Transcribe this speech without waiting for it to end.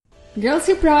Girls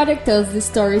Who Product tells the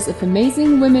stories of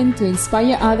amazing women to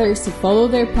inspire others to follow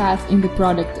their path in the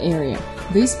product area.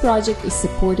 This project is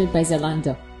supported by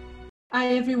Zalando.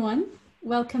 Hi everyone,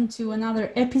 welcome to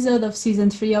another episode of Season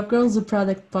 3 of Girls Who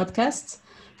Product podcast.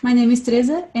 My name is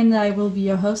Teresa and I will be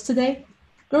your host today.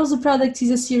 Girls Who Product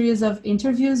is a series of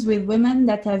interviews with women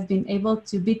that have been able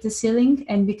to beat the ceiling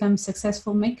and become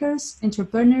successful makers,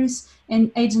 entrepreneurs,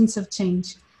 and agents of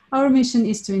change. Our mission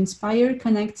is to inspire,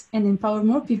 connect, and empower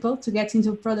more people to get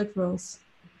into product roles.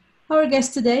 Our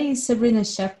guest today is Sabrina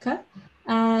Shepka.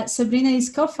 Sabrina is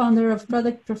co-founder of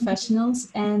Product Professionals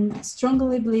and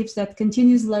strongly believes that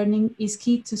continuous learning is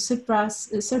key to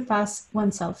surpass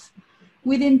oneself.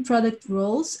 Within product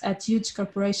roles at huge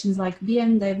corporations like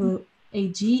BMW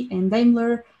AG and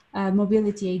Daimler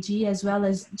Mobility AG, as well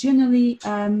as generally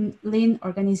lean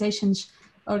organizations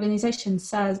such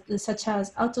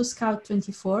as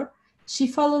AutoScout24, she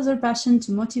follows her passion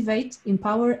to motivate,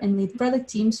 empower, and lead product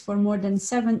teams for more than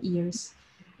 7 years.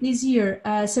 This year,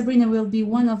 Sabrina will be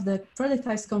one of the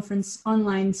Productize Conference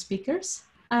online speakers,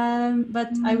 but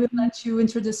I will let you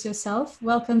introduce yourself.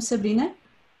 Welcome, Sabrina.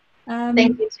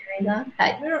 Thank you, Serena.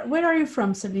 Hi. Where are you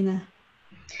from, Sabrina?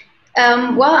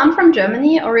 Well, I'm from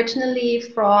Germany, originally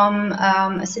from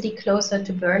a city closer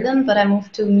to Berlin, but I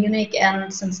moved to Munich,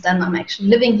 and since then I'm actually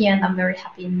living here, and I'm very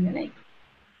happy in Munich.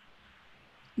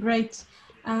 Great.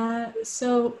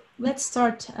 So let's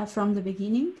start from the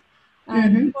beginning.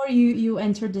 Before you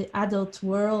entered the adult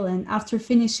world, and after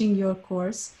finishing your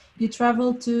course, you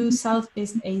traveled to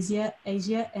Southeast Asia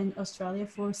and Australia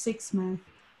for 6 months.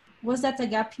 Was that a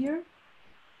gap year?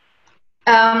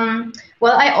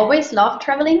 Well, I always love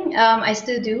traveling. I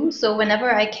still do. So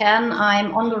whenever I can,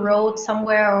 I'm on the road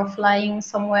somewhere or flying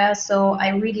somewhere. So I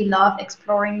really love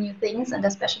exploring new things and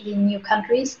especially new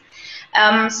countries.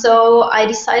 So I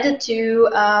decided to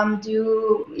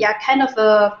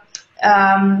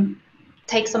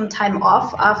take some time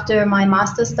off after my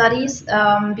master's studies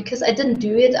because I didn't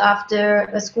do it after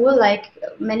school like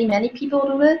many people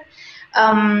do it.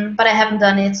 But I haven't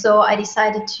done it, so I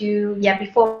decided to,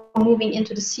 before moving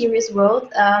into the serious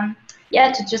world,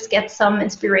 to just get some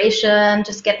inspiration,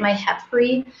 just get my head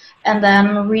free, and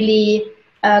then really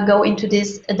go into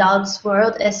this adults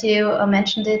world, as you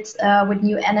mentioned it, with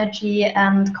new energy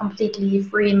and completely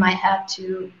free my head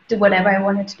to do whatever I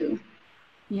wanted to do.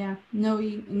 Yeah,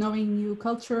 knowing new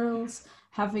cultures,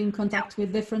 having contact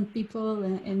with different people,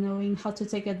 and knowing how to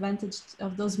take advantage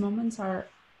of those moments are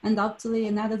undoubtedly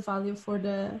an added value for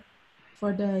the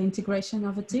integration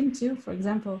of a team too, for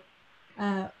example.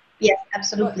 Yes,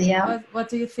 absolutely. What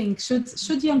do you think?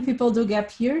 Should young people do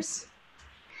gap years?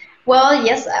 Well,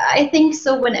 yes, I think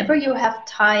so. Whenever you have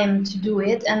time to do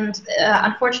it, and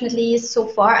unfortunately, so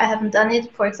far I haven't done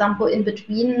it. For example, in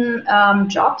between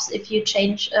jobs, if you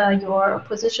change your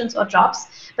positions or jobs.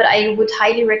 But I would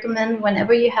highly recommend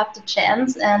whenever you have the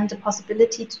chance and the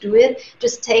possibility to do it,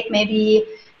 just take maybe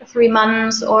 3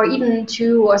 months or even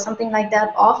 2 or something like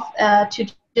that off to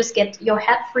just get your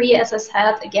head free, as I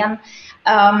said again.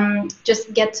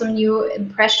 Just get some new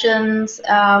impressions,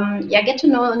 get to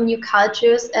know new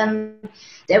cultures, and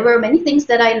there were many things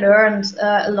that I learned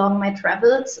along my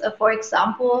travels. For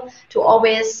example, to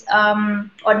always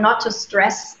or not to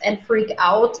stress and freak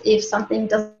out if something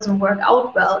doesn't work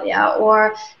out well,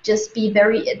 or just be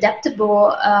very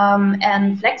adaptable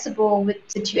and flexible with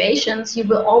situations. You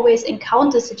will always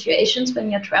encounter situations when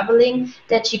you're traveling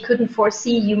that you couldn't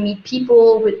foresee. You meet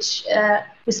people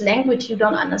whose language you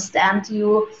don't understand.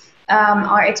 You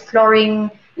are exploring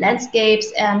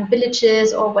landscapes and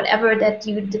villages or whatever that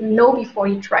you didn't know before.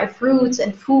 You try fruits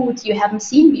and foods you haven't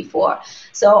seen before.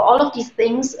 So all of these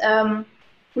things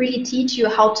really teach you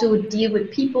how to deal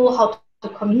with people, how to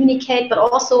communicate, but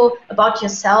also about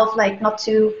yourself, like not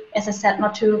to, as I said,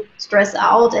 not to stress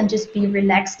out and just be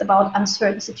relaxed about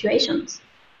uncertain situations.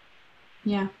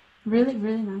 Yeah, really,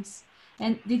 really nice.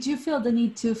 And did you feel the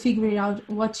need to figure out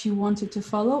what you wanted to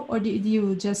follow, or did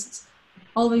you just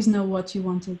always know what you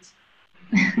wanted?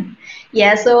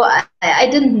 Yeah, so I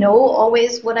didn't know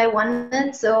always what I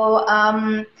wanted. So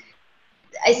I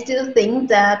still think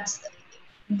that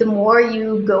the more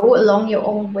you go along your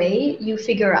own way, you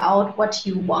figure out what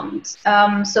you want.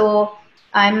 So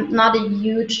I'm not a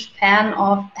huge fan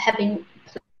of having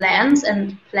plans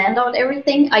and planned out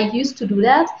everything. I used to do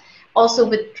that, also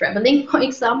with traveling, for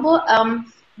example.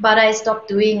 But I stopped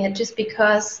doing it just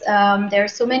because there are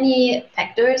so many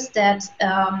factors that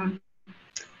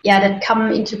that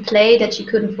come into play that you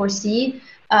couldn't foresee,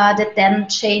 that then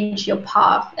change your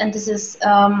path. And this is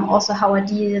also how I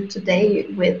deal today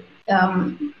with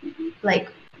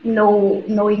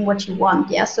knowing what you want.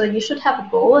 Yeah, so you should have a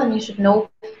goal and you should know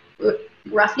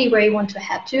roughly where you want to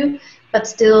head to, but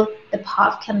still the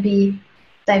path can be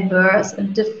diverse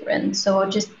and different. So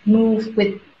just move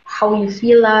with how you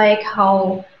feel like,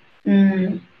 how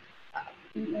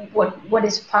what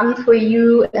is fun for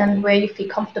you and where you feel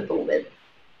comfortable with.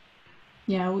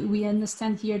 Yeah, we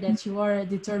understand here that you are a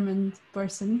determined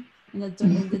person and a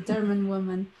determined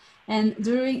woman. And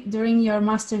during your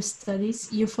master's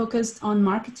studies, you focused on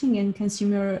marketing and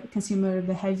consumer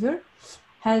behavior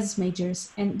as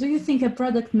majors. And do you think a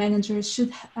product manager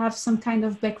should have some kind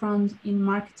of background in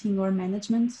marketing or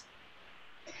management?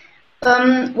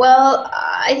 Well,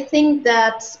 I think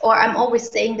that, or I'm always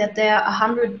saying that there are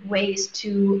 100 ways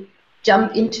to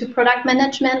jump into product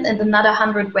management and another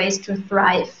 100 ways to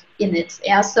thrive in it.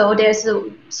 Yeah, so there's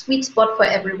a sweet spot for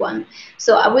everyone.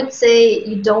 So I would say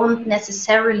you don't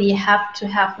necessarily have to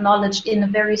have knowledge in a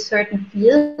very certain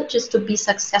field just to be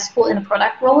successful in a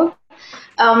product role.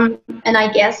 And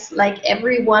I guess like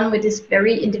everyone with this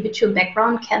very individual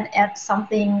background can add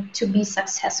something to be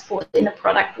successful in a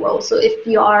product role. So if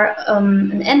you are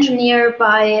an engineer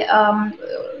by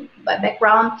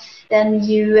background, then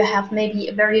you have maybe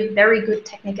a very, very good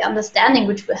technical understanding,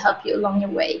 which will help you along your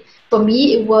way. For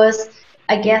me, it was,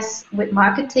 I guess, with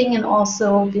marketing and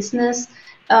also business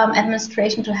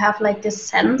administration to have like this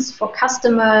sense for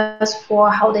customers,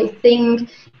 for how they think,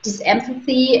 this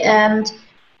empathy. And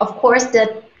of course,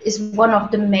 that is one of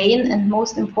the main and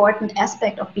most important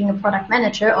aspect of being a product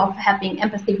manager, of having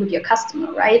empathy with your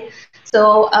customer, right?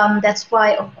 So that's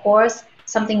why, of course,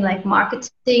 something like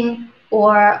marketing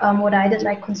or what I did,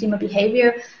 like consumer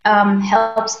behavior,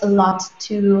 helps a lot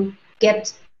to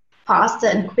get faster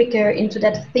and quicker into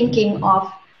that thinking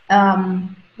of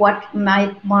what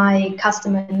might my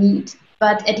customer need.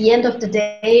 But at the end of the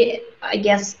day, I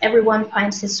guess everyone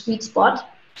finds his sweet spot,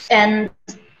 and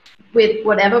with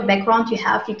whatever background you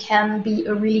have, you can be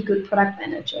a really good product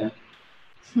manager.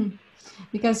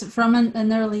 Because from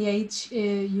an early age,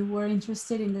 you were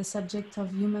interested in the subject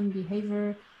of human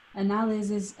behavior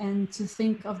analysis and to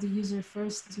think of the user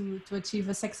first to achieve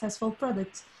a successful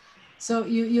product. So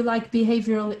you like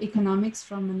behavioral economics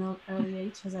from an early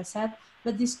age, as I said,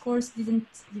 but this course didn't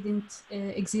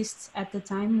exist at the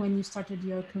time when you started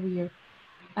your career.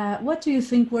 What do you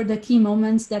think were the key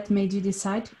moments that made you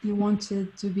decide you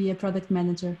wanted to be a product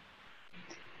manager?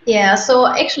 Yeah, so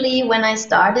actually when I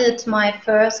started my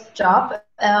first job,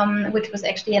 which was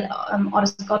actually at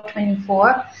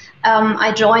Autoscout24,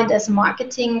 I joined as a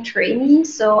marketing trainee.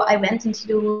 So I went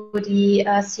into the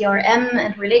CRM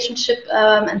and relationship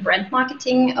and brand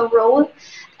marketing role.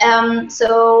 And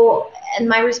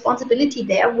my responsibility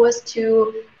there was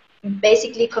to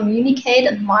basically communicate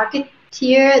and market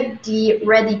here the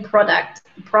ready product,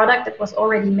 the product that was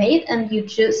already made, and you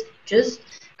just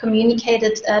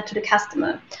communicated to the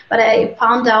customer. But I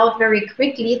found out very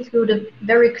quickly through the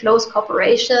very close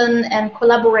cooperation and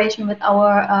collaboration with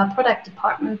our product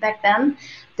department back then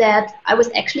that I was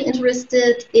actually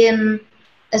interested in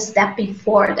a step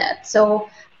before that. So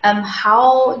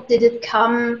how did it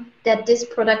come that this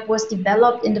product was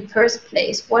developed in the first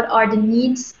place? What are the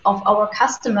needs of our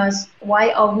customers?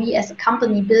 Why are we as a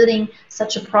company building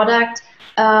such a product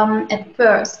at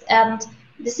first? And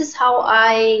this is how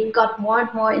I got more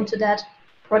and more into that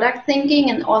product thinking,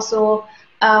 and also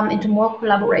into more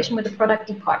collaboration with the product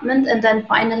department, and then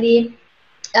finally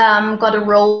got a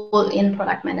role in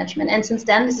product management. And since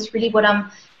then, this is really what I'm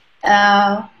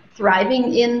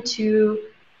thriving in, to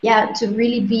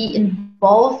really be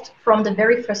involved from the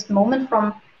very first moment,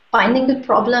 from finding the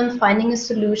problem, finding a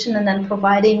solution, and then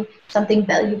providing something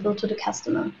valuable to the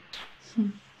customer.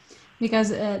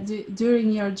 Because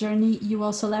during your journey, you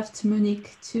also left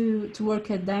Munich to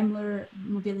work at Daimler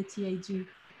Mobility AG.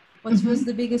 What was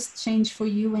the biggest change for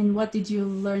you, and what did you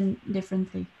learn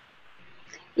differently?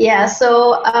 Yeah,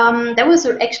 so that was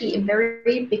actually a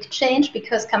very big change,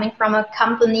 because coming from a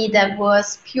company that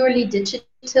was purely digital,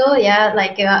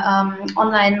 like a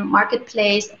online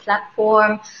marketplace, a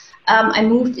platform, I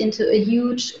moved into a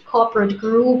huge corporate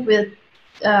group with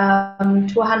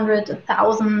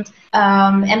 200,000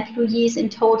 employees in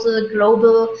total,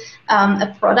 global,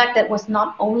 a product that was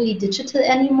not only digital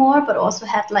anymore, but also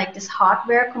had like this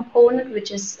hardware component, which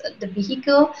is the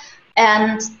vehicle.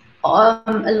 And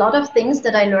a lot of things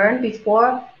that I learned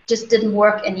before just didn't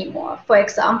work anymore. For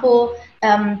example,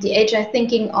 the agile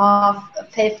thinking of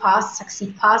fail fast,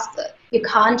 succeed faster. You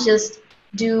can't just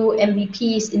do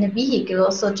MVPs in a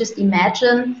vehicle. So just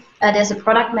imagine there's a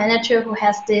product manager who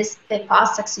has this fail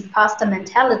fast, succeed faster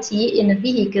mentality in a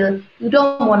vehicle. You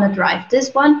don't want to drive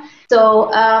this one. So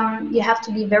you have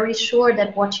to be very sure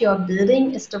that what you're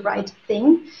building is the right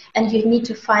thing, and you need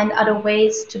to find other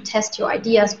ways to test your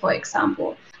ideas, for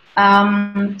example.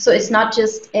 So it's not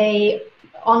just a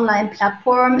online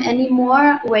platform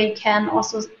anymore where you can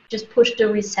also just push the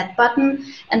reset button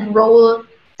and roll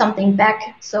something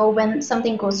back. So when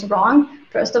something goes wrong,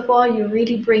 first of all, you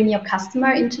really bring your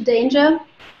customer into danger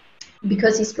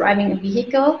because he's driving a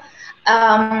vehicle.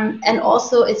 And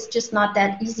also, it's just not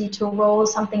that easy to roll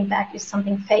something back if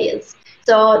something fails.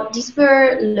 So these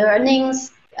were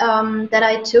learnings that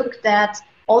I took, that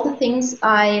all the things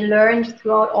I learned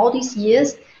throughout all these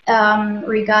years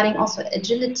regarding also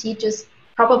agility just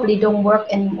probably don't work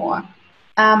anymore.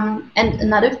 And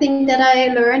another thing that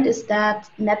I learned is that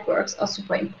networks are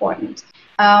super important.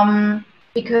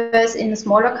 Because in a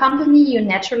smaller company, you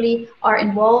naturally are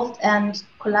involved and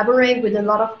collaborate with a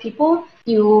lot of people.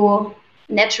 You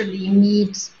naturally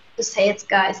meet the sales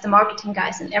guys, the marketing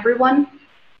guys, and everyone.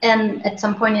 And at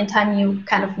some point in time, you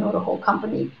kind of know the whole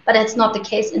company. But that's not the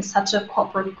case in such a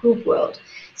corporate group world.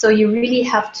 So you really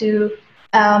have to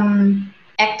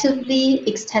actively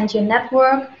extend your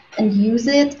network and use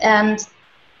it and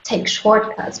take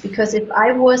shortcuts, because if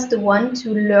I was the one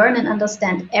to learn and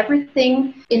understand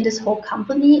everything in this whole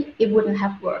company, it wouldn't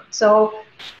have worked. So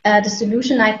the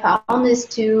solution I found is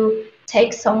to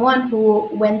take someone who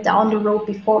went down the road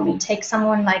before me, take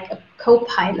someone like a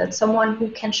co-pilot, someone who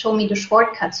can show me the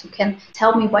shortcuts, who can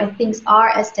tell me why things are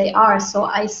as they are, so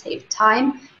I save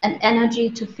time and energy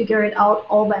to figure it out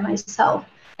all by myself.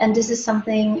 And this is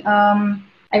something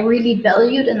I really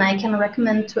valued, and I can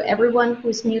recommend to everyone who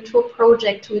is new to a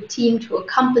project, to a team, to a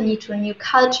company, to a new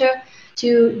culture,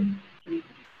 to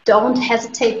don't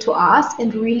hesitate to ask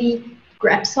and really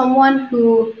grab someone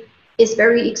who is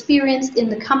very experienced in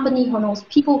the company, who knows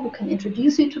people, who can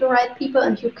introduce you to the right people,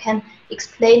 and who can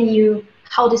explain you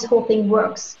how this whole thing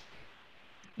works.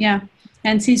 Yeah,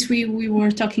 and since we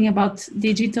were talking about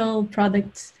digital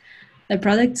products,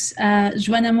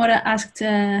 Joana Mora asked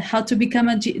how to become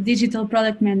a digital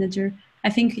product manager. I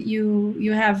think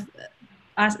you have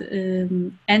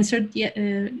answered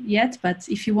yet, but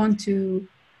if you want to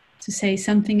say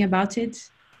something about it.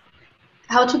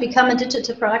 How to become a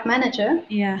digital product manager?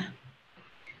 Yeah.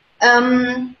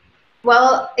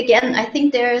 Well, again, I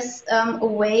think there's a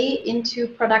way into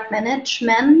product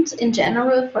management in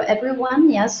general for everyone.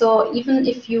 Yeah, so even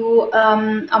if you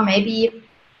are maybe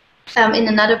in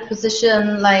another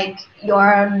position, like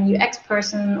you're a UX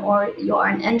person or you're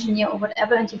an engineer or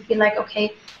whatever, and you feel like,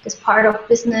 okay, this part of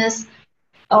business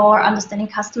or understanding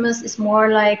customers is more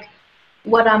like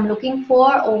what I'm looking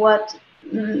for, or what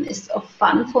is of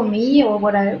fun for me, or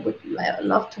what I would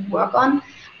love to work on,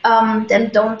 then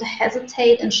don't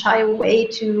hesitate and shy away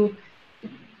to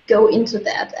go into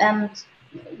that. And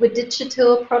with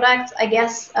digital products, I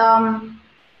guess,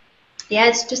 yeah,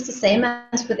 it's just the same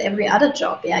as with every other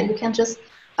job. Yeah, you can just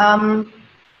look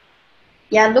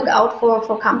out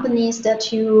for companies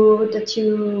that you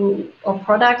or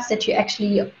products that you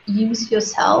actually use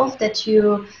yourself, that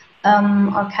you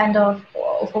are kind of,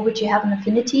 or for which you have an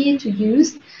affinity to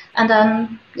use, and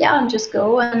then and just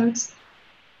go and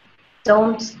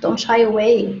don't shy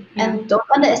away, and don't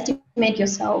underestimate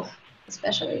yourself,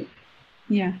 especially.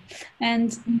 Yeah,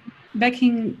 and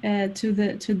backing to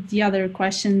the other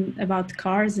question about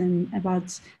cars and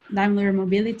about Daimler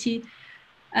Mobility,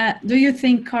 do you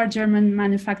think car German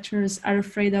manufacturers are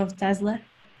afraid of Tesla?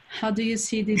 How do you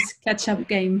see this catch-up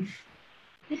game?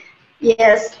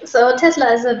 Yes, so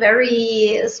Tesla is a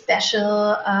very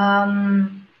special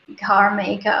car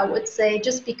maker, I would say,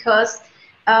 just because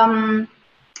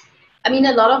I mean,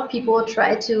 a lot of people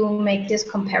try to make these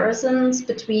comparisons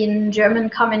between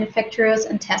German car manufacturers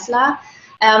and Tesla.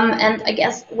 And I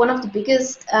guess one of the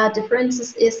biggest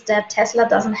differences is that Tesla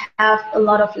doesn't have a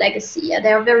lot of legacy.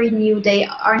 They're very new. They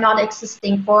are not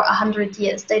existing for 100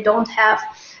 years. They don't have,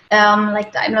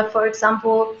 like Daimler, for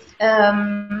example,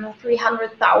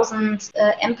 300,000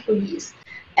 employees.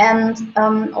 And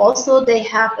also they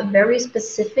have a very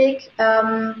specific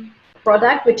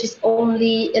product, which is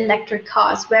only electric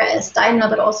cars, whereas Daimler,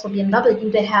 but also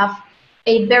BMW, they have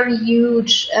a very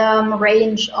huge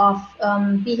range of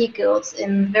vehicles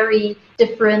in very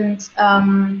different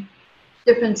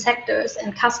sectors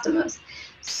and customers.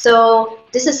 So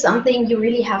this is something you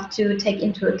really have to take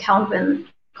into account when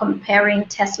comparing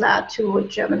Tesla to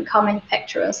German car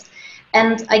manufacturers.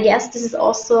 And I guess this is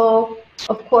also,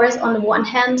 of course, on the one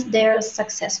hand, their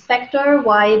success factor,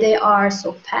 why they are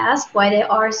so fast, why they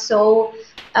are so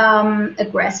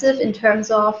aggressive in terms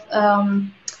of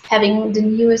having the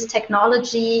newest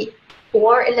technology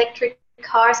for electric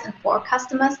cars and for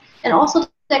customers. And also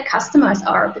their customers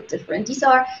are a bit different. These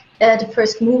are the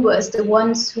first movers, the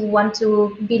ones who want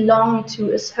to belong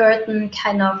to a certain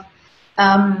kind of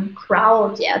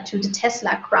crowd, to the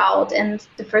Tesla crowd and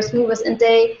the first movers, and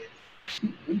the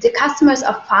customers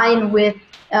are fine with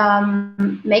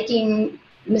making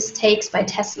mistakes by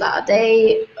Tesla.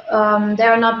 They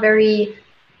are not very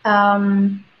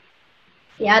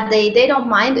they don't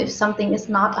mind if something is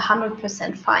not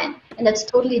 100% fine, and that's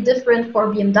totally different for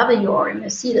BMW or a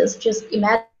Mercedes. Just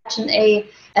imagine a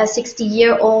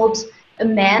 60-year-old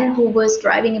man who was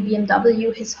driving a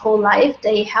BMW his whole life.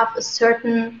 They have a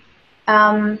certain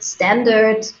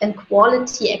standard and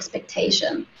quality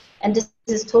expectation, and this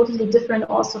is totally different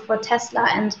also for Tesla.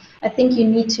 And I think you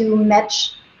need to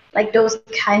match like those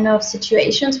kind of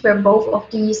situations where both of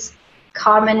these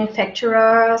car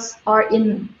manufacturers are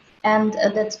in, and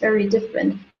that's very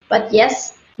different. But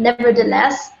yes,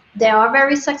 nevertheless, they are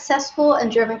very successful,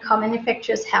 and German car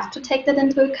manufacturers have to take that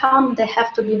into account. They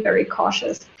have to be very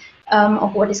cautious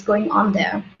of what is going on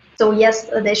there. So yes,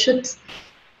 they should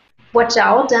watch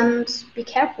out and be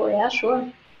careful. Yeah,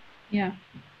 sure. Yeah.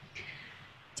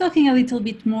 Talking a little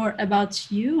bit more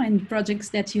about you and projects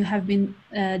that you have been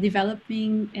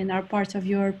developing and are part of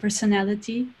your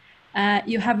personality.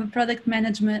 You have a product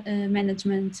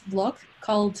management blog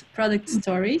called Product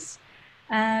Stories.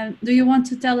 Do you want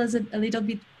to tell us a little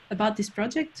bit about this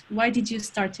project? Why did you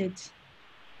start it?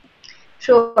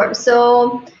 Sure.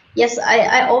 So yes,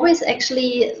 I always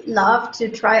actually love to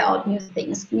try out new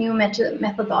things, new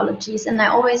methodologies, and I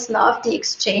always love the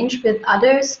exchange with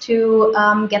others to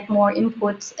get more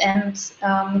input and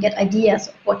get ideas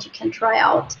of what you can try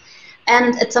out.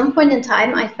 And at some point in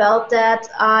time, I felt that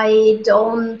I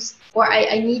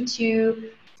need to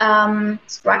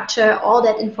structure all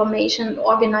that information,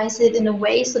 organize it in a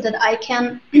way so that I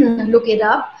can look it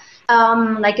up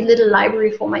like a little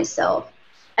library for myself.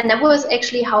 And that was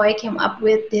actually how I came up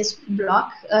with this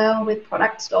blog with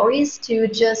Product Stories, to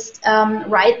just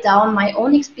write down my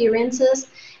own experiences,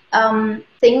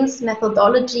 things,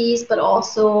 methodologies, but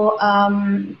also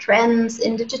trends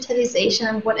in digitalization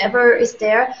and whatever is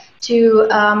there, to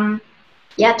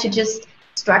just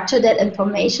structure that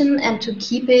information and to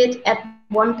keep it at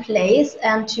one place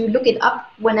and to look it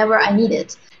up whenever I need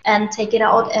it and take it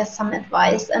out as some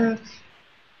advice. And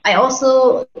I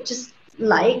also just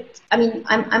I'm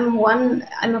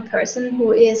a person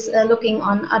who is looking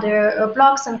on other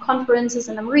blogs and conferences,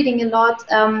 and I'm reading a lot.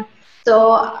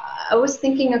 So I was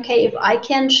thinking, okay, if I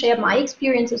can share my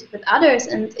experiences with others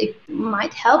and it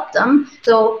might help them,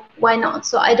 so why not?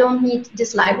 So I don't need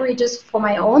this library just for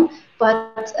my own,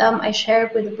 but I share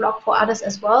it with the blog for others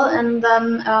as well, and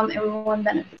then everyone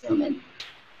benefits from it.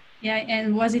 Yeah,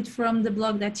 and was it from the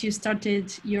blog that you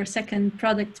started your second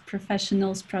Product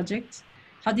Professionals project?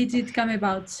 How did it come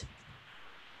about?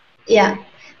 Yeah,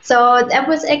 so that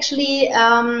was actually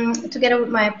together with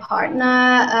my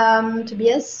partner,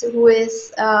 Tobias, who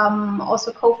is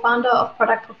also co-founder of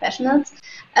Product Professionals.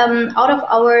 Out of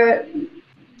our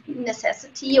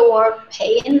necessity or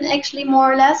pain, actually,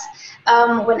 more or less,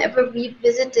 whenever we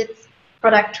visited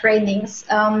product trainings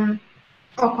or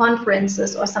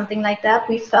conferences or something like that,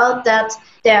 we felt that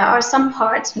there are some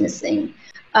parts missing.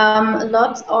 A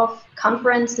lot of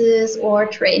conferences or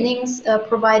trainings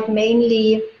provide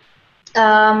mainly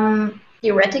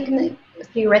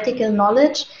theoretical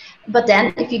knowledge, but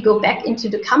then if you go back into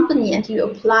the company and you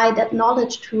apply that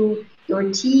knowledge to your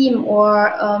team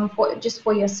or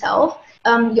for yourself,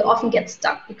 you often get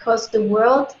stuck, because the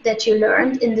world that you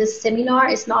learned in this seminar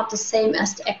is not the same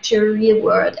as the actual real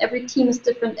world. Every team is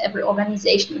different, every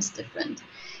organization is different.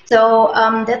 So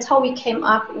that's how we came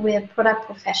up with Product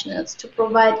Professionals, to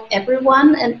provide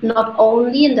everyone, and not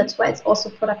only, and that's why it's also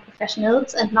Product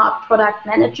Professionals and not product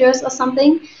managers or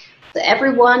something. So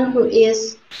everyone who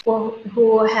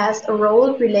has a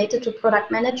role related to product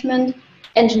management,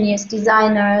 engineers,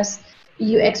 designers,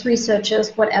 UX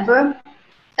researchers, whatever,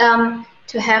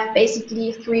 to have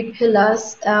basically 3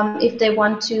 pillars if they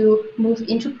want to move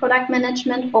into product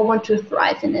management or want to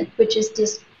thrive in it, which is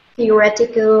this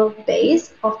theoretical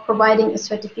base of providing a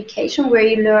certification where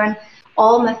you learn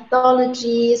all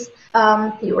methodologies,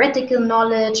 theoretical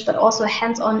knowledge, but also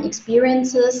hands-on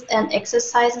experiences and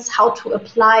exercises, how to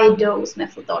apply those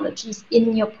methodologies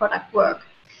in your product work.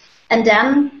 And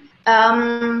then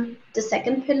the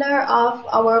second pillar of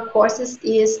our courses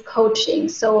is coaching.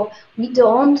 So we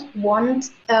don't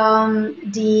want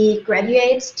the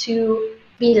graduates to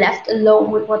be left alone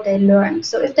with what they learned.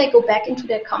 So if they go back into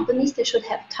their companies, they should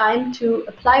have time to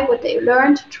apply what they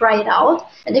learned, to try it out.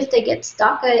 And if they get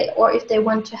stuck or if they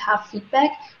want to have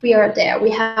feedback, we are there. We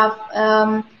have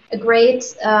a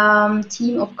great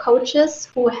team of coaches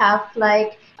who have,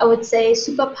 like, I would say,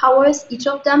 superpowers, each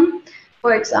of them.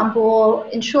 for example,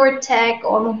 InsurTech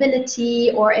or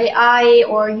mobility or AI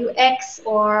or UX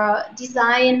or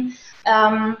design.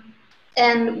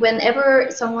 And whenever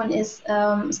someone is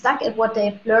stuck at what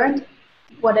they've learned,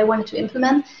 what they wanted to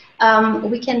implement,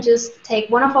 we can just take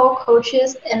one of our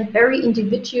coaches and very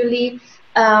individually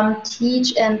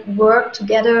teach and work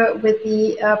together with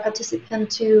the participant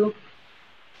to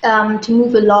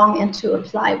move along and to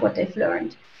apply what they've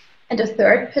learned. And the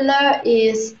third pillar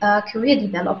is career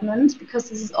development, because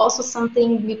this is also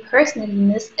something we personally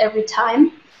miss every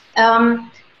time,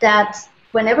 that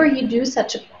whenever you do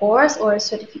such a course or a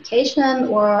certification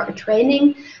or a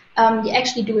training, you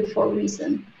actually do it for a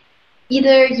reason.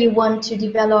 Either you want to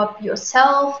develop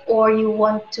yourself, or you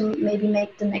want to maybe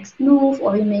make the next move,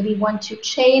 or you maybe want to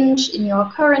change in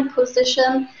your current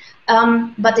position.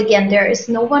 But again, there is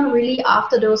no one really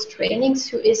after those trainings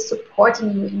who is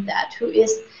supporting you in that, who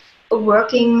is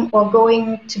working or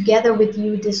going together with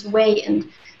you this way and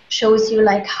shows you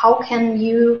like how can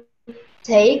you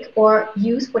take or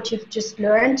use what you've just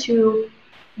learned to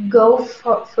go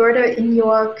further in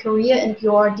your career and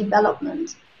your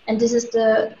development. And this is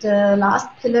the last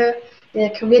pillar, the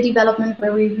career development,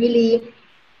 where we really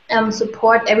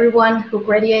support everyone who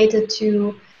graduated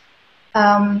to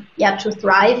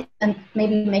thrive and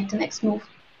maybe make the next move.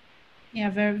 Yeah,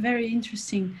 very, very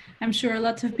interesting. I'm sure a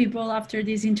lot of people after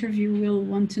this interview will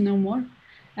want to know more.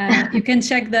 You can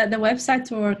check the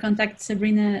website or contact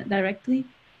Sabrina directly.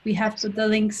 We have put the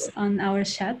links on our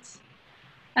chat.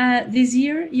 This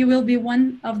year, you will be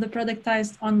one of the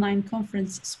productized online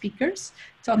conference speakers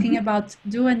talking about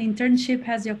do an internship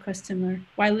as your customer,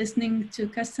 while listening to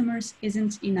customers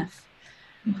isn't enough.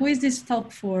 Who is this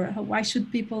talk for? Why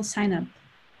should people sign up?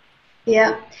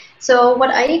 Yeah, so what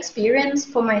I experience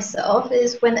for myself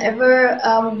is whenever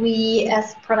we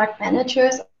as product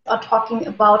managers are talking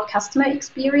about customer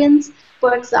experience,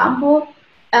 for example,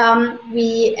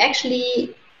 we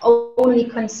actually only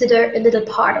consider a little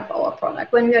part of our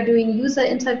product. When we are doing user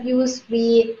interviews,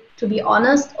 we, to be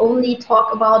honest, only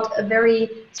talk about a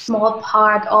very small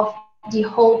part of the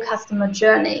whole customer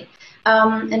journey.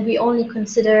 And we only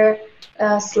consider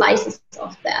slices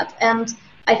of that. And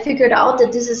I figured out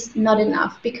that this is not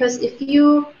enough, because if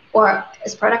you, or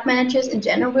as product managers in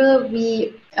general,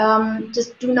 we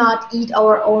just do not eat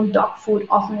our own dog food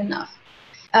often enough.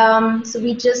 So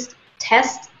we just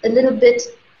test a little bit,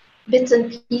 bits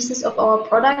and pieces of our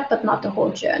product, but not the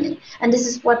whole journey. And this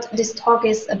is what this talk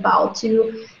is about,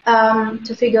 to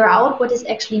figure out what is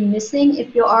actually missing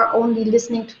if you are only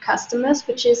listening to customers,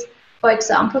 which is, for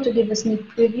example, to give a sneak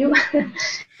preview,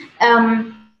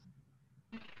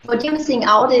 what you're missing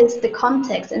out is the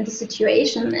context and the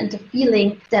situation and the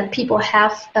feeling that people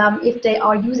have if they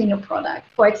are using your product.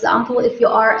 For example, if you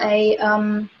are a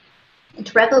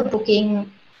travel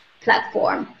booking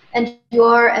platform and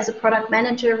you're, as a product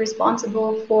manager,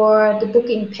 responsible for the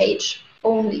booking page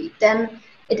only, then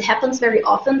it happens very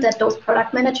often that those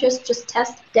product managers just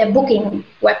test their booking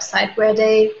website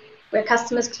where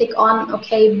customers click on,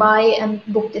 okay, buy and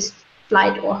book this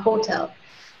flight or hotel.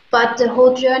 But the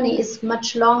whole journey is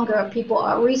much longer. People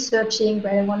are researching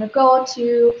where they want to go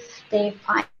to, they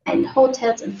find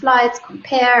hotels and flights,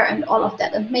 compare and all of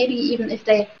that. And maybe even if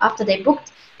after they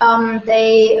booked,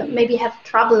 they maybe have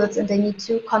troubles and they need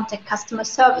to contact customer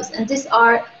service. And these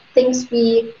are things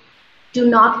we do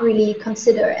not really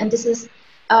consider. And this is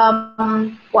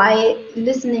why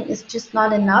listening is just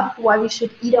not enough, why we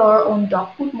should eat our own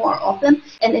dog food more often.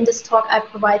 And in this talk, I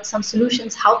provide some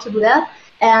solutions how to do that,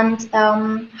 and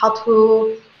how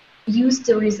to use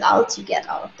the results you get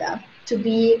out of that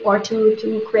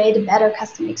to create a better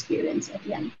customer experience at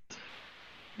the end.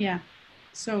 Yeah,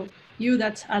 so you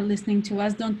that are listening to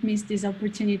us, don't miss this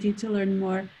opportunity to learn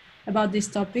more about these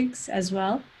topics as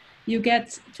well. You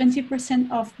get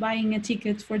 20% off buying a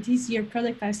ticket for this year's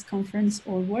Productized conference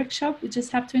or workshop. You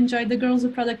just have to enjoy the Girls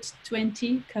of Product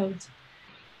 20 code.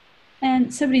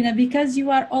 And Sabrina, because you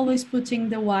are always putting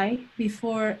the why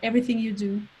before everything you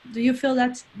do you feel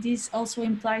that this also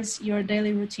implies your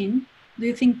daily routine? Do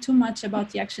you think too much about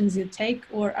the actions you take,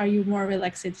 or are you more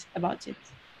relaxed about it?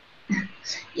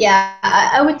 Yeah,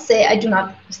 I would say I do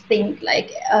not think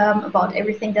about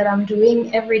everything that I'm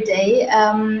doing every day.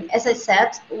 As I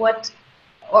said,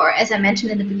 as I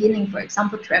mentioned in the beginning, for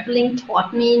example, traveling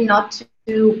taught me not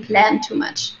to plan too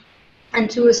much, and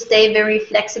to stay very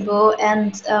flexible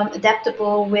and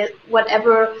adaptable with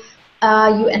whatever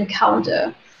you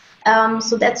encounter.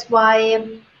 So that's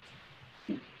why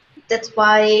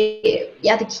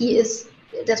the key is.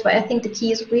 That's why I think the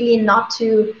key is really not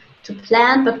to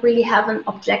plan, but really have an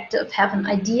objective, have an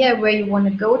idea where you want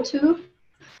to go to.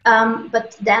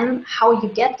 But then how you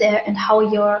get there and how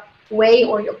your way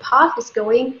or your path is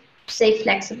going, stay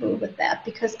flexible with that,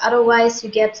 because otherwise you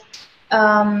get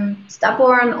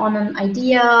stubborn on an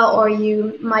idea, or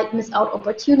you might miss out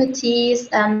opportunities.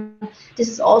 And this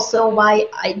is also why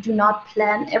I do not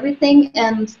plan everything,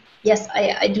 and yes,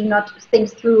 I do not think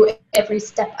through every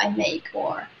step I make,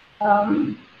 or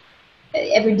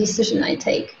every decision I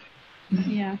take.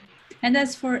 Yeah. And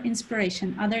as for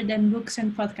inspiration, other than books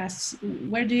and podcasts,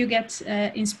 where do you get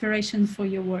inspiration for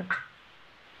your work?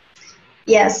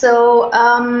 Yeah, so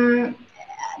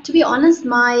to be honest,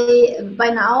 by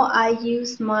now I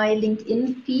use my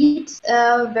LinkedIn feed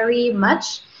very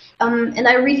much, and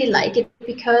I really like it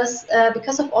because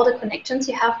of all the connections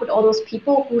you have with all those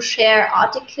people who share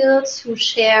articles, who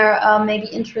share maybe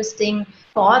interesting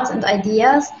thoughts and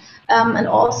ideas. And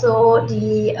also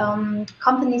the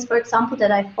companies, for example, that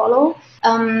I follow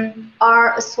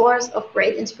are a source of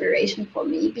great inspiration for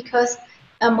me, because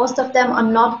most of them are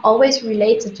not always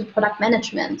related to product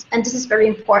management. And this is very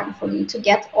important for me, to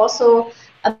get also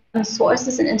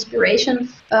sources and inspiration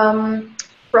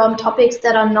from topics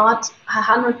that are not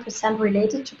 100%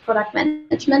 related to product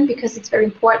management, because it's very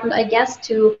important, I guess,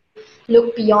 to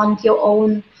look beyond your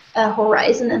own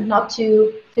horizon and not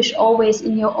to fish always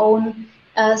in your own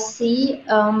sea,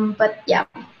 but yeah,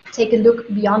 take a look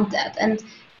beyond that. And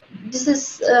this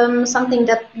is something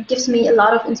that gives me a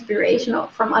lot of inspiration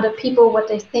from other people, what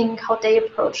they think, how they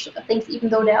approach things, even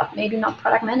though they are maybe not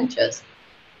product managers.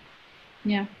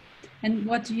 Yeah. And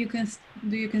what do you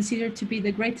consider to be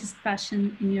the greatest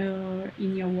passion in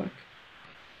your work?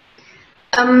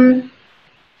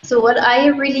 So what I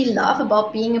really love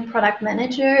about being a product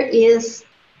manager is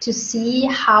to see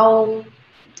how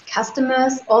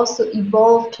customers also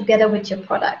evolve together with your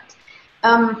product.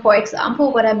 For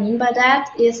example, what I mean by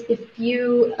that is, if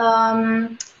you,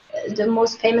 the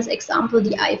most famous example,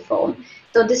 the iPhone.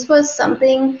 So this was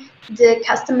something the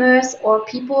customers or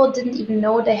people didn't even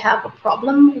know they have a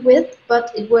problem with,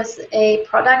 but it was a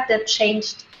product that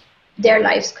changed their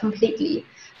lives completely.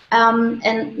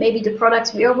 And maybe the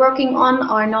products we are working on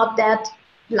are not that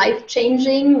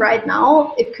life-changing right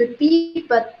now. It could be,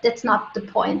 but that's not the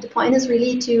point. The point is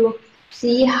really to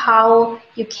see how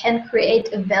you can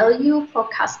create a value for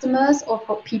customers or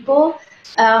for people,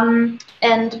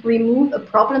 and remove a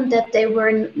problem that they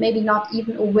were maybe not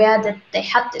even aware that they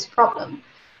had this problem.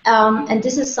 And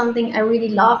this is something I really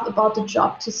love about the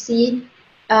job, to see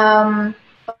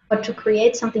or to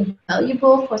create something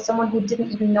valuable for someone who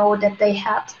didn't even know that they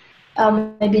had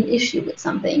maybe an issue with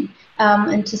something,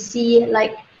 and to see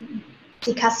like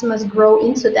the customers grow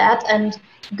into that and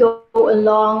go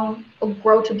along or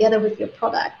grow together with your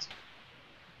product.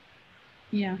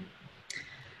 Yeah.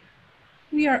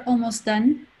 We are almost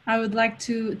done. I would like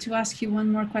to ask you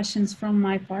one more questions from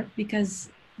my part, because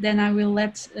then I will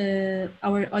let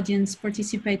our audience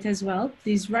participate as well.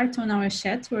 Please write on our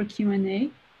chat or Q&A.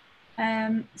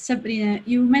 Sabrina,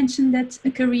 you mentioned that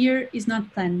a career is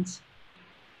not planned.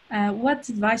 What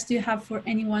advice do you have for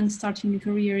anyone starting a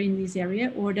career in this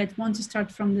area, or that want to start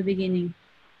from the beginning?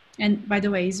 And by the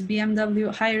way, is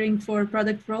BMW hiring for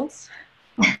product roles?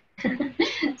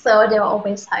 So they're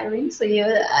always hiring. So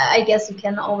I guess you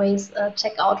can always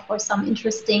check out for some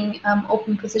interesting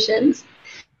open positions.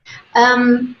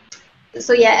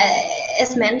 So yeah,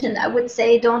 as mentioned, I would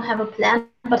say don't have a plan,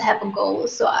 but have a goal.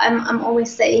 So I'm always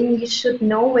saying you should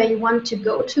know where you want to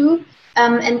go to,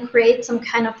 and create some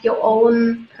kind of your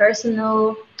own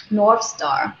personal North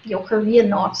Star, your career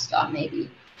North Star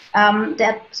maybe.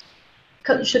 That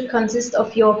should consist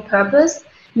of your purpose,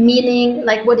 meaning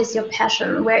like what is your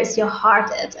passion, where is your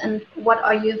heart at, and what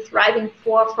are you thriving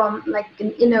for from like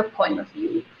an inner point of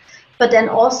view. But then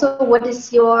also, what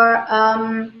is your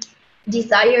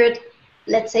desired,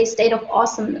 let's say, state of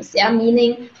awesomeness, yeah,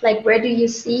 meaning like where do you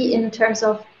see in terms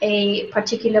of a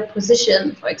particular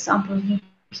position, for example,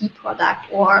 VP product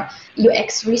or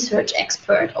UX research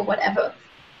expert or whatever.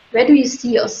 Where do you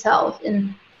see yourself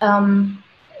in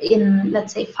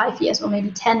let's say 5 years or maybe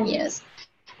 10 years?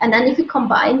 And then if you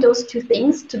combine those two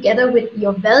things together with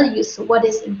your values, so what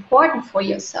is important for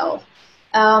yourself.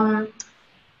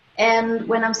 And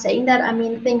when I'm saying that, I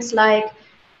mean things like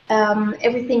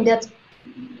everything that's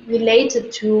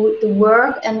related to the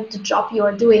work and the job you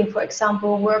are doing. For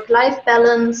example, work-life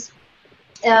balance,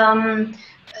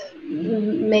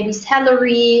 maybe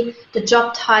salary, the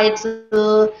job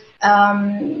title,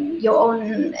 your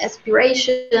own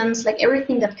aspirations, like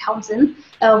everything that counts in.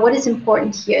 What is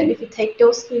important here? And if you take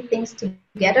those three things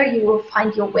together, you will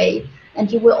find your way,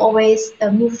 and you will always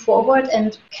move forward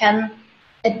and can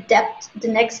adapt the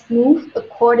next move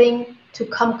according to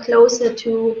come closer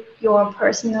to your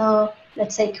personal,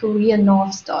 let's say, career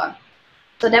North Star.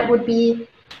 So that would be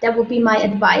that would be my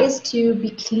advice, to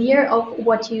be clear of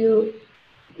where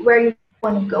you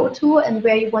want to go to and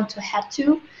where you want to head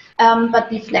to, but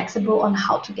be flexible on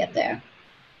how to get there.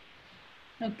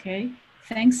 Okay,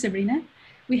 thanks, Sabrina.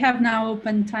 We have now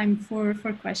open time for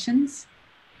questions.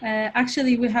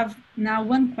 Actually, we have now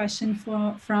one question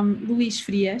from Luis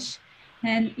Frias,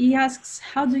 and he asks,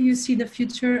 how do you see the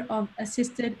future of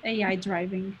assisted AI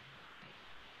driving?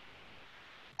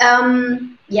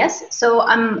 Yes, so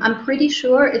I'm pretty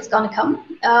sure it's gonna come.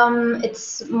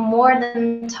 It's more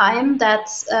than time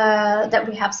that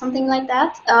we have something like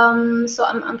that. So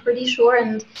I'm pretty sure,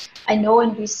 and I know,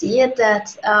 and we see it,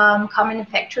 that car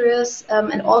manufacturers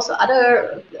and also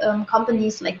other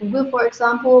companies like Google, for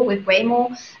example, with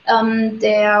Waymo,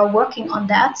 they are working on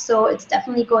that. So it's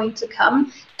definitely going to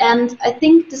come, and I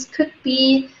think this could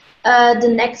be the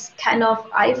next kind of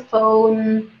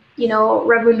iPhone,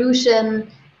 revolution.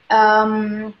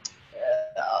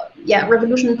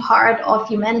 Revolution part of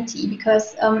humanity,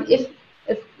 because if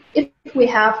we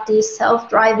have these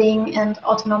self-driving and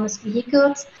autonomous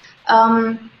vehicles,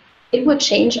 it will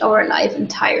change our life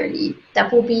entirely.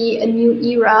 That will be a new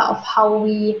era of how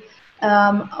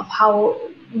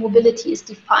mobility is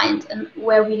defined, and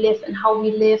where we live and how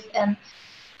we live and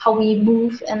how we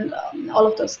move, and all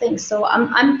of those things. So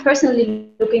I'm personally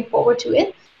looking forward to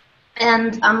it.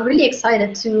 And I'm really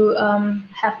excited to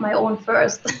have my own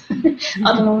first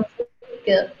autonomous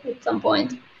vehicle at some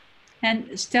point.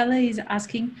 And Stella is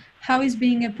asking, how is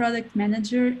being a product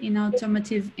manager in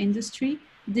automotive industry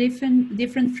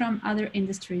different from other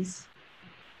industries?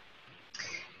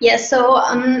 Yeah, so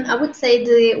I would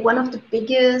say one of the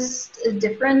biggest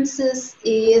differences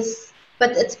is,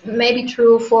 but it's maybe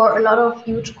true for a lot of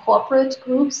huge corporate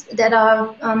groups that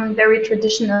are very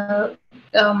traditional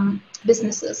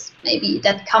businesses, maybe,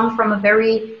 that come from a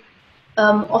very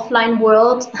offline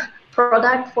world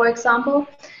product, for example,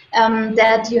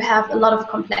 that you have a lot of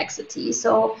complexity.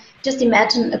 So just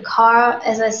imagine a car,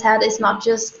 as I said, is not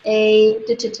just a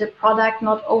digital product,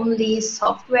 not only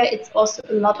software, it's also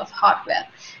a lot of hardware.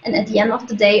 And at the end of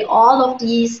the day, all of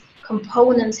these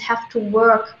components have to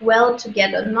work well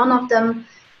together. None of them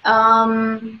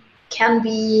can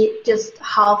be just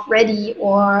half ready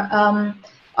or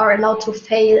are allowed to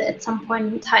fail at some point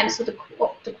in time. So the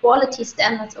quality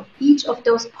standards of each of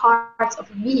those parts of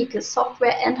a vehicle,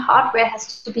 software and hardware,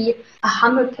 has to be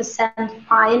 100%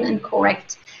 fine and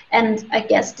correct. And I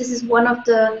guess this is one of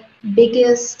the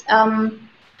biggest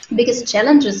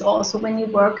challenges also when you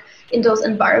work in those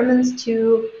environments,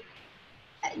 to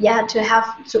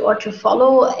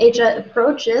follow agile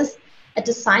approaches at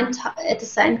the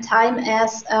same time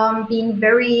as being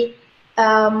very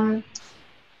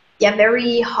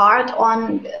very hard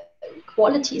on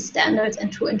quality standards,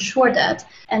 and to ensure that,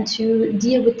 and to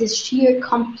deal with this sheer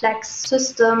complex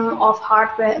system of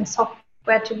hardware and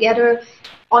software together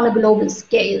on a global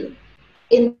scale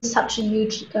in such a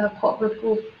huge corporate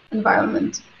group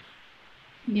environment.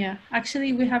 Yeah,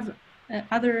 actually we have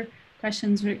other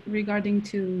questions regarding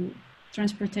to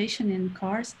transportation in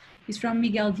cars. It's from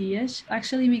Miguel Diaz.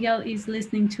 Actually, Miguel is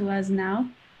listening to us now.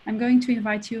 I'm going to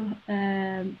invite you,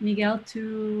 Miguel,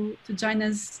 to join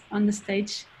us on the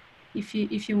stage, if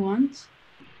you want.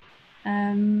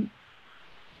 I'm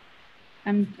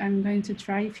going to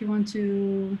try. If you want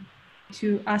to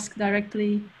ask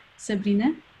directly,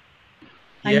 Sabrina.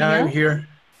 Hi, yeah, Miguel. I'm here.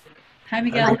 Hi,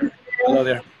 Miguel. Hello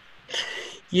there.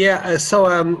 Yeah, so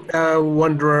I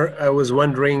was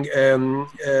wondering,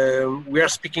 we are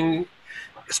speaking,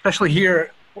 especially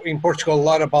here in Portugal, a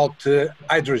lot about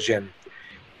hydrogen.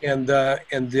 And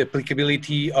the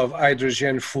applicability of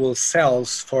hydrogen fuel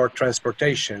cells for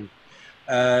transportation,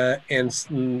 and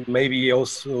maybe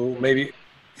also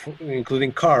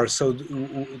including cars. So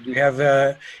do you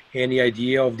have any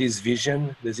idea of this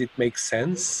vision? Does it make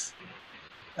sense,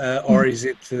 or is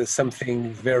it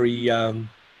something very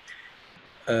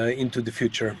into the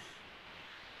future?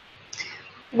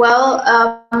 Well,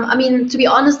 I mean, to be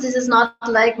honest, this is not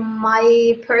like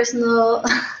my personal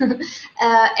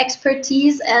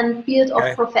expertise and field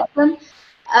of profession.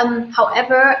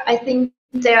 However, I think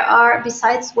there are,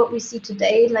 besides what we see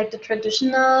today, like the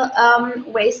traditional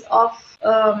ways of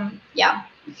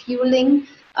fueling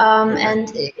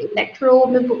and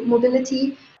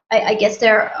electro-mobility, I guess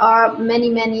there are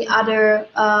many other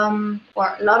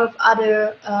or a lot of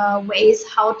other ways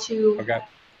how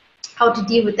to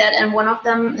deal with that, and one of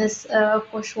them is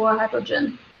for sure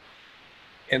hydrogen.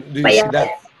 And do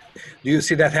you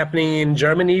see that happening in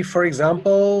Germany, for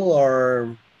example,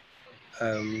 or?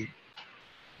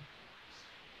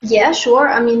 Yeah, sure.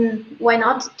 I mean, why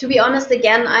not? To be honest,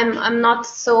 again, I'm not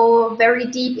so very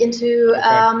deep into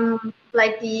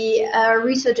like the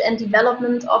research and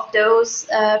development of those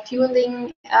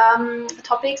fueling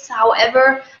topics.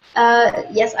 However,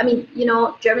 yes, I mean, you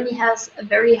know, Germany has a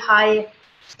very high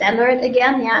standard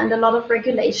again, yeah, and a lot of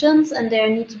regulations, and there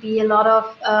need to be a lot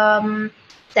of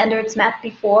standards met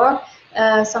before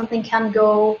something can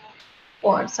go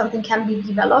or something can be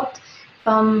developed.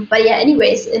 But yeah,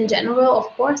 anyways, in general, of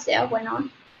course, yeah, why not?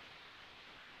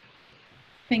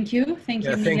 Thank you,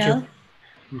 Yeah, Miguel.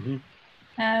 Thank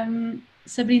you.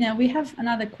 Sabrina, we have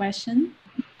another question.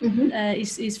 Mm-hmm.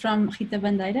 Is from Rita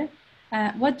Bandeira.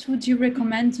 What would you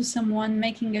recommend to someone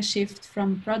making a shift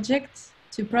from project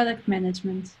to product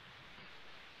management?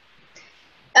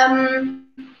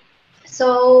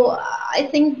 So I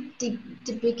think the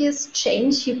biggest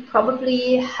change you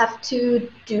probably have to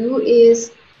do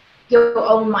is your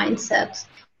own mindset,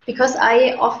 because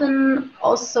I often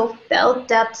also felt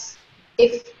that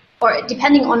if, or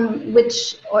depending on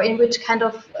which or in which kind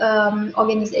of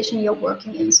organization you're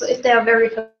working in. So if they are very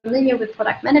familiar with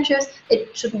product managers,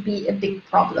 it shouldn't be a big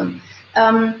problem.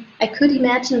 I could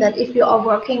imagine that if you are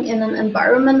working in an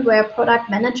environment where product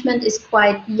management is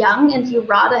quite young and you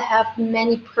rather have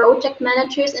many project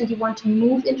managers and you want to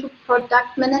move into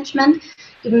product management,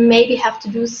 you maybe have to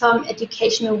do some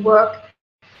educational work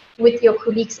with your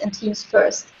colleagues and teams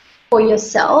first. For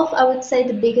yourself, I would say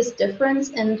the biggest difference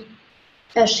and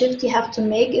a shift you have to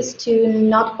make is to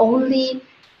not only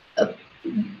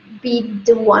be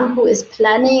the one who is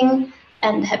planning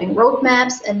and having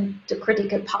roadmaps and the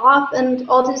critical path and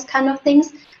all these kind of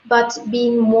things, but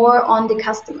being more on the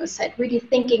customer side, really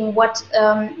thinking what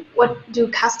do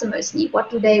customers need, what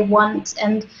do they want,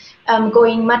 and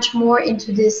going much more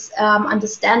into this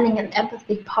understanding and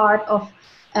empathy part of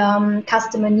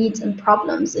customer needs and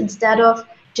problems, instead of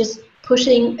just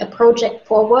pushing a project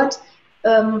forward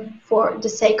for the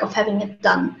sake of having it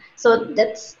done. So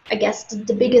that's, I guess,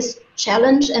 the biggest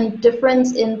challenge and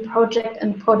difference in project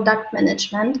and product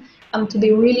management, to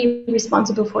be really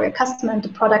responsible for your customer and the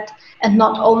product, and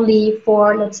not only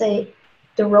for, let's say,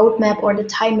 the roadmap or the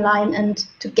timeline and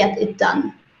to get it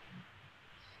done.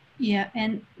 Yeah,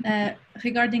 and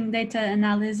regarding data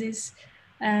analysis,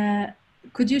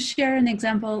 could you share an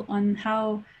example on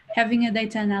how having a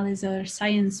data analysis or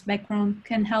science background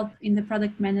can help in the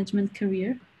product management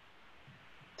career?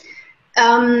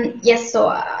 Yes, so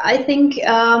I think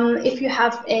if you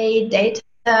have a data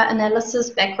analysis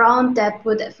background, that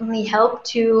would definitely help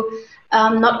to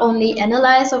not only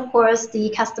analyze, of course,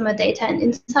 the customer data and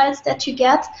insights that you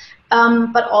get,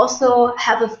 but also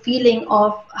have a feeling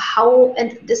of how,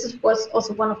 and this was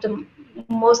also one of the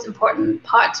most important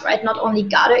parts, right? Not only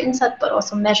gather insight, but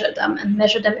also measure them and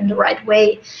measure them in the right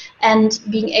way, and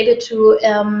being able to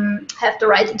have the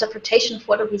right interpretation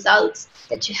for the results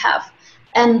that you have.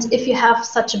 And if you have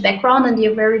such a background and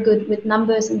you're very good with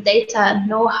numbers and data and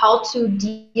know how to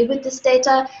deal with this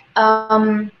data,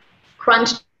 crunch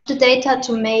the data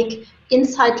to make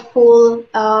insightful,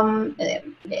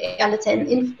 let's say,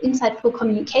 an insightful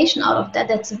communication out of that,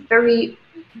 that's a very,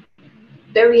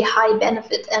 very high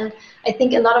benefit. And I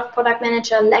think a lot of product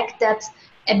managers lack that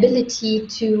ability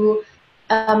to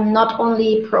not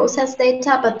only process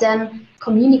data, but then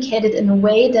communicate it in a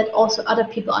way that also other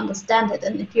people understand it.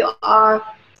 And if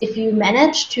you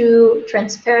manage to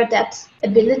transfer that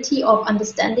ability of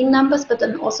understanding numbers, but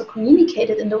then also communicate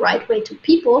it in the right way to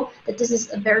people, that this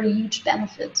is a very huge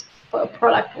benefit for a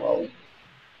product role.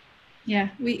 Yeah,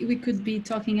 we could be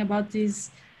talking about this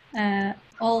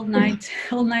all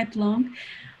night long,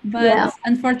 but yeah.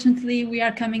 Unfortunately we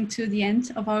are coming to the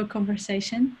end of our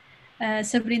conversation.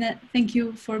 Sabrina, thank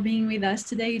you for being with us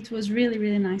today. It was really,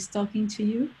 really nice talking to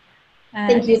you.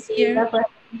 Thank you.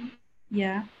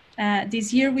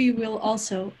 This year we will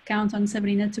also count on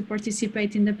Sabrina to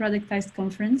participate in the Productized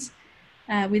conference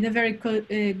with a very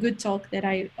good talk that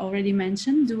I already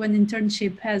mentioned. Do an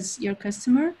internship as your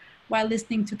customer, while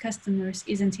listening to customers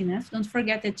isn't enough. Don't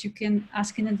forget that you can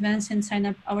ask in advance and sign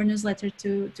up our newsletter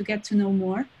to get to know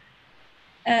more.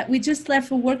 We just left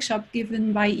a workshop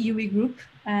given by UE Group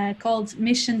called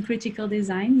Mission Critical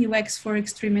Design, UX for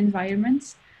Extreme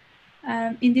Environments.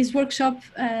 In this workshop,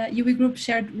 UE Group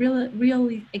shared real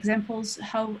examples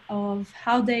of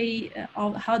how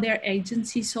their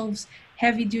agency solves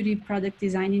heavy-duty product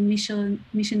design in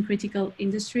mission-critical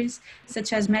industries,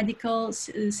 such as medical,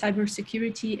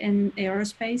 cybersecurity, and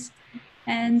aerospace.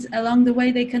 And along the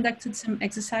way, they conducted some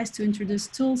exercise to introduce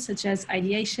tools such as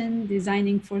ideation,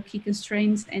 designing for key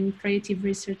constraints, and creative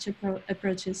research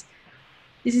approaches.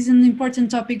 This is an important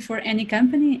topic for any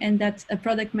company, and that a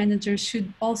product manager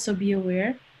should also be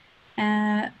aware.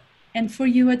 And for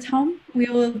you at home, we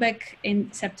will be back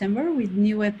in September with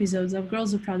new episodes of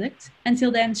Girls Who Product.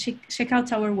 Until then, check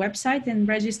out our website and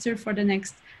register for the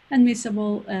next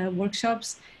unmissable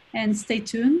workshops. And stay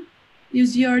tuned.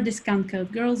 Use your discount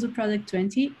code Girls Who Product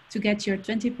 20 to get your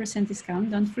 20%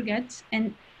 discount. Don't forget.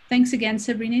 And thanks again,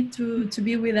 Sabrina, to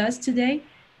be with us today.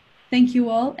 Thank you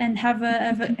all, and have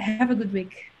a good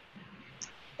week.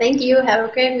 Thank you. Have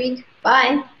a great week.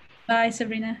 Bye. Bye,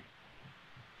 Sabrina.